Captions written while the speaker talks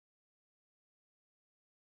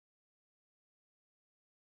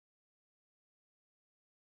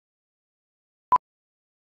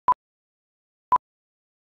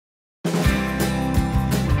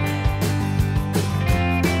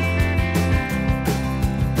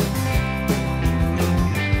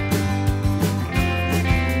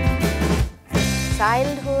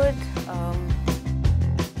Childhood,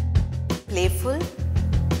 playful,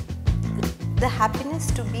 the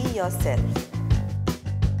happiness to be yourself.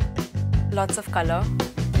 Lots of color,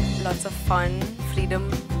 lots of fun,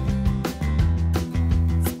 freedom.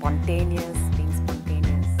 Spontaneous, being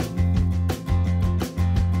spontaneous.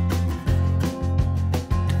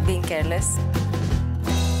 Being careless,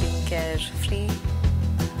 being carefree,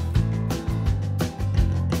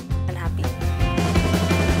 and happy.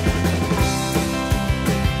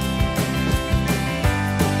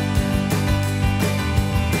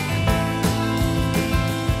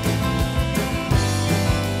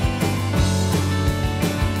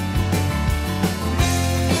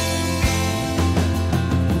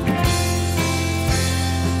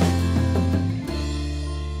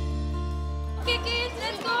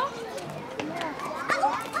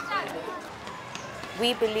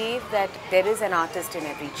 We believe that there is an artist in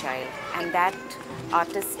every child, and that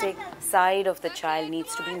artistic side of the child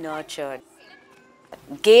needs to be nurtured.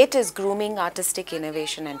 Gait is Grooming Artistic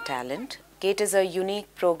Innovation and Talent. Gait is a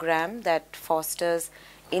unique program that fosters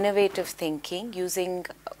innovative thinking using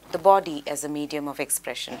the body as a medium of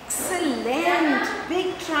expression. Excellent!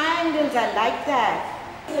 Big triangles, I like that.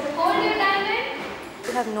 Hold your diamond.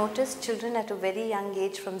 We have noticed children at a very young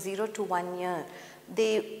age, from 0 to 1 year,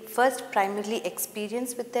 they first primarily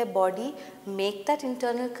experience with their body, make that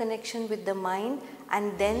internal connection with the mind,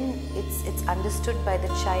 and then it's understood by the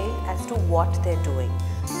child as to what they're doing.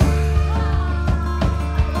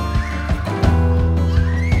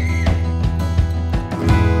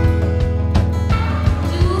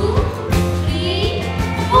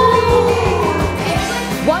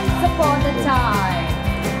 Once upon a time,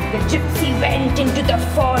 the gypsy went into the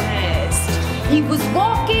forest. He was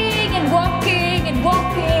walking and walking and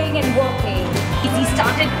walking and walking. He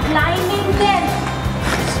started climbing then.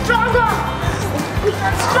 Stronger!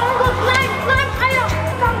 Stronger! Climb! Climb higher!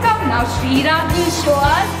 Come, come! Now Sriram will show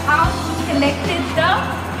us how he collected the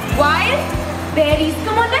wild berries.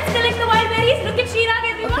 Come on, let's collect the wild berries. Look at Sriram,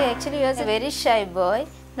 everyone. Okay, actually he was a very shy boy.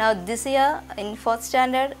 Now this year in 4th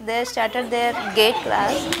standard they started their Gait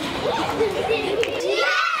class.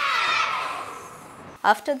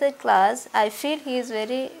 After the class I feel he is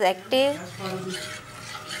very active.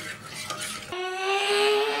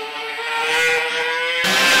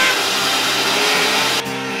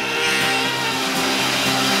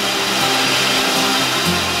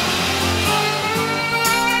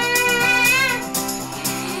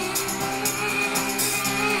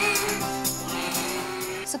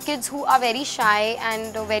 So kids who are very shy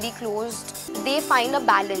and very closed, they find a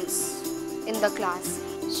balance in the class.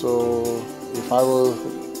 So if I was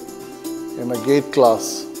in a Gait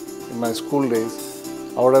class in my school days,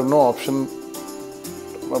 I would have no option,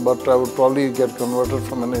 but I would probably get converted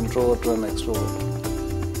from an introvert to an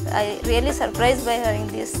extrovert. I really surprised by hearing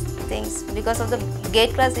these things. Because of the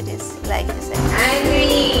Gait class it is like this.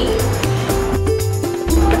 Angry!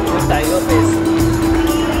 Tiger face.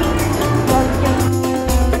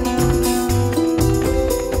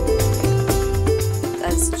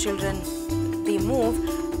 As children, we move,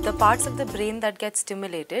 the parts of the brain that get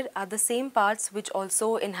stimulated are the same parts which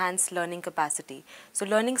also enhance learning capacity. So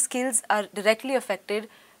learning skills are directly affected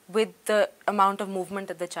with the amount of movement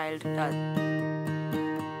that the child does.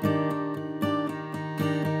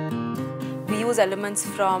 We use elements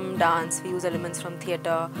from dance, we use elements from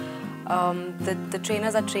theatre. The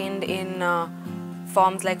trainers are trained in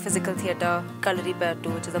forms like physical theatre,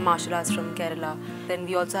 Kalaripayattu, which is a martial arts from Kerala. Then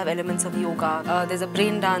we also have elements of yoga. There's a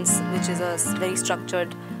brain dance, which is a very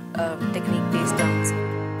structured technique-based dance.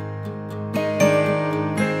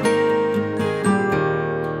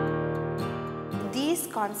 These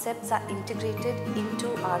concepts are integrated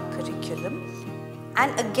into our curriculum,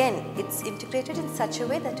 and again, it's integrated in such a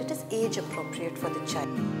way that it is age appropriate for the child.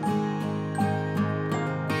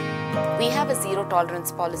 We have a zero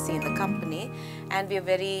tolerance policy in the company, and we are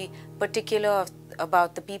very particular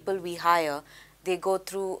about the people we hire. They go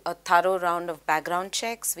through a thorough round of background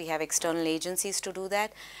checks. We have external agencies to do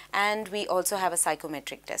that, and we also have a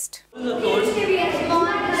psychometric test. Initially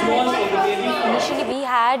we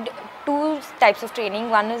had two types of training.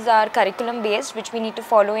 One is our curriculum based, which we need to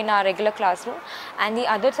follow in our regular classroom, and the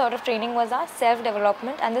other sort of training was our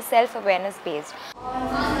self-development and the self-awareness based.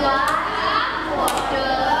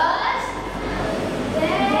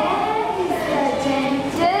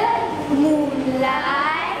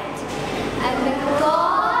 Moonlight and the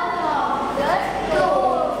call of the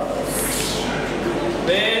toads.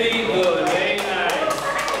 Very good, very nice.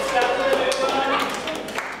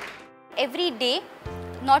 Every day,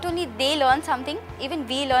 not only they learn something, even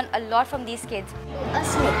we learn a lot from these kids. A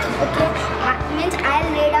snake, okay? Means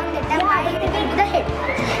I'll lay down that time I will be the head.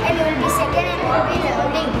 And you will be second and you will be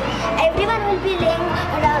laying. Everyone will be laying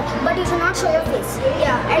down, but you should not show your face.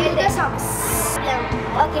 Yeah, and do the songs.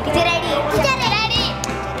 Okay, teacher ready? Teacher ready!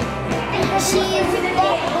 She is the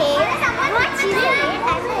head. What? She is the head.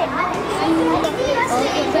 I'm the head.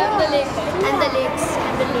 Okay, so I'm the legs. And the legs.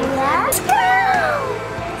 And the legs. Yeah. Screw!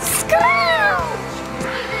 Screw!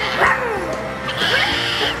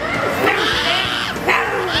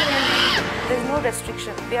 There is no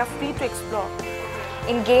restriction. We are free to explore.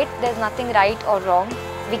 In Gait, there's nothing right or wrong.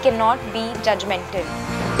 We cannot be judgmental.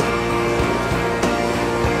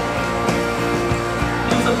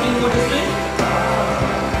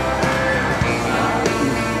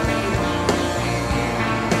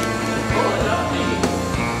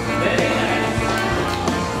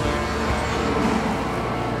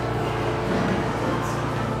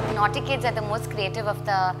 Naughty kids are the most creative of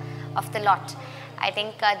the lot. I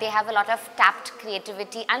think they have a lot of untapped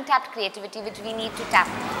creativity, which we need to tap.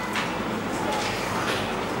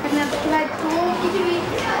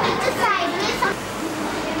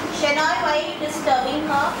 Shenoy, why are you disturbing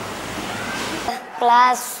her?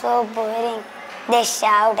 Class so boring. They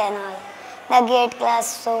shout and all. The Gait class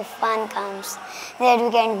so fun comes. There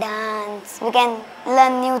we can dance. We can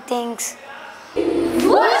learn new things.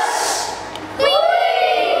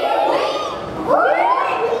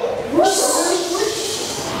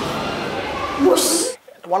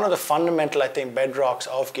 One of the fundamental, I think, bedrocks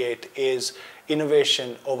of Gait is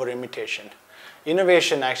innovation over imitation.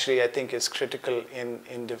 Innovation actually, I think, is critical in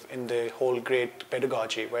the whole Gait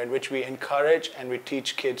pedagogy, in which we encourage and we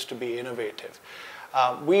teach kids to be innovative.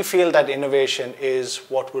 We feel that innovation is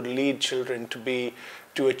what would lead children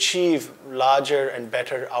to achieve larger and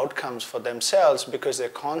better outcomes for themselves, because they're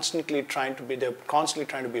constantly trying to be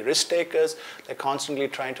risk takers. They're constantly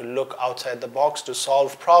trying to look outside the box to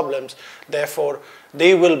solve problems. Therefore,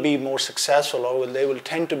 they will be more successful, or they will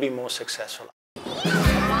tend to be more successful.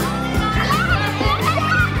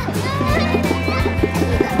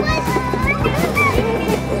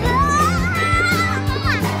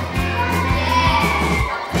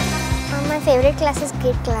 My favorite class is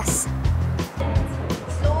Gait class.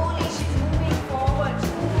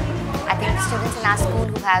 I think students in our school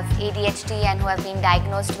who have ADHD and who have been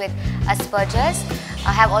diagnosed with Asperger's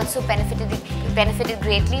have also benefited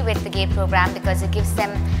greatly with the Gait program, because it gives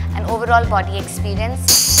them an overall body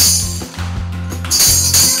experience.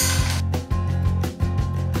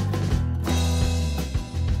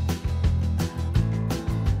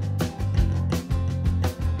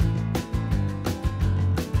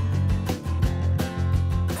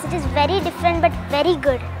 It is very different but very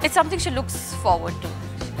good. It's something she looks forward to.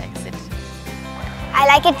 She likes it. I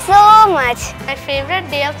like it so much. My favorite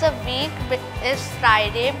day of the week is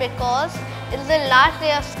Friday, because it's the last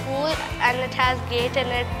day of school and it has Gait in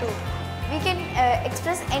it too. We can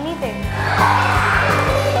express anything.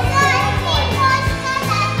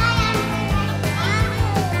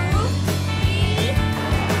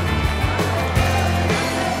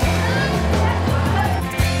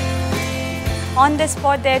 On the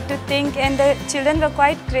spot, they had to think, and the children were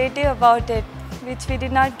quite creative about it, which we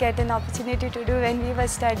did not get an opportunity to do when we were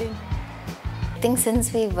studying. I think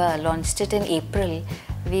since we've launched it in April,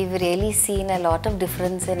 we've really seen a lot of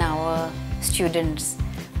difference in our students,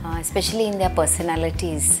 especially in their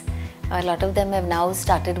personalities. A lot of them have now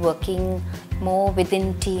started working more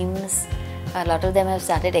within teams. A lot of them have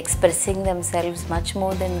started expressing themselves much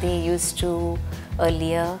more than they used to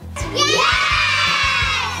earlier.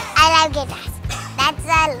 I love guitars. That's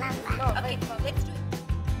all number. Okay, let's do it.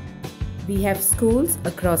 We have schools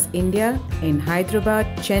across India in Hyderabad,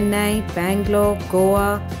 Chennai, Bangalore,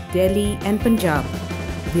 Goa, Delhi and Punjab.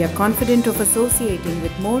 We are confident of associating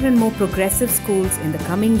with more and more progressive schools in the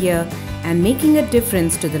coming year and making a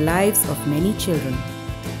difference to the lives of many children.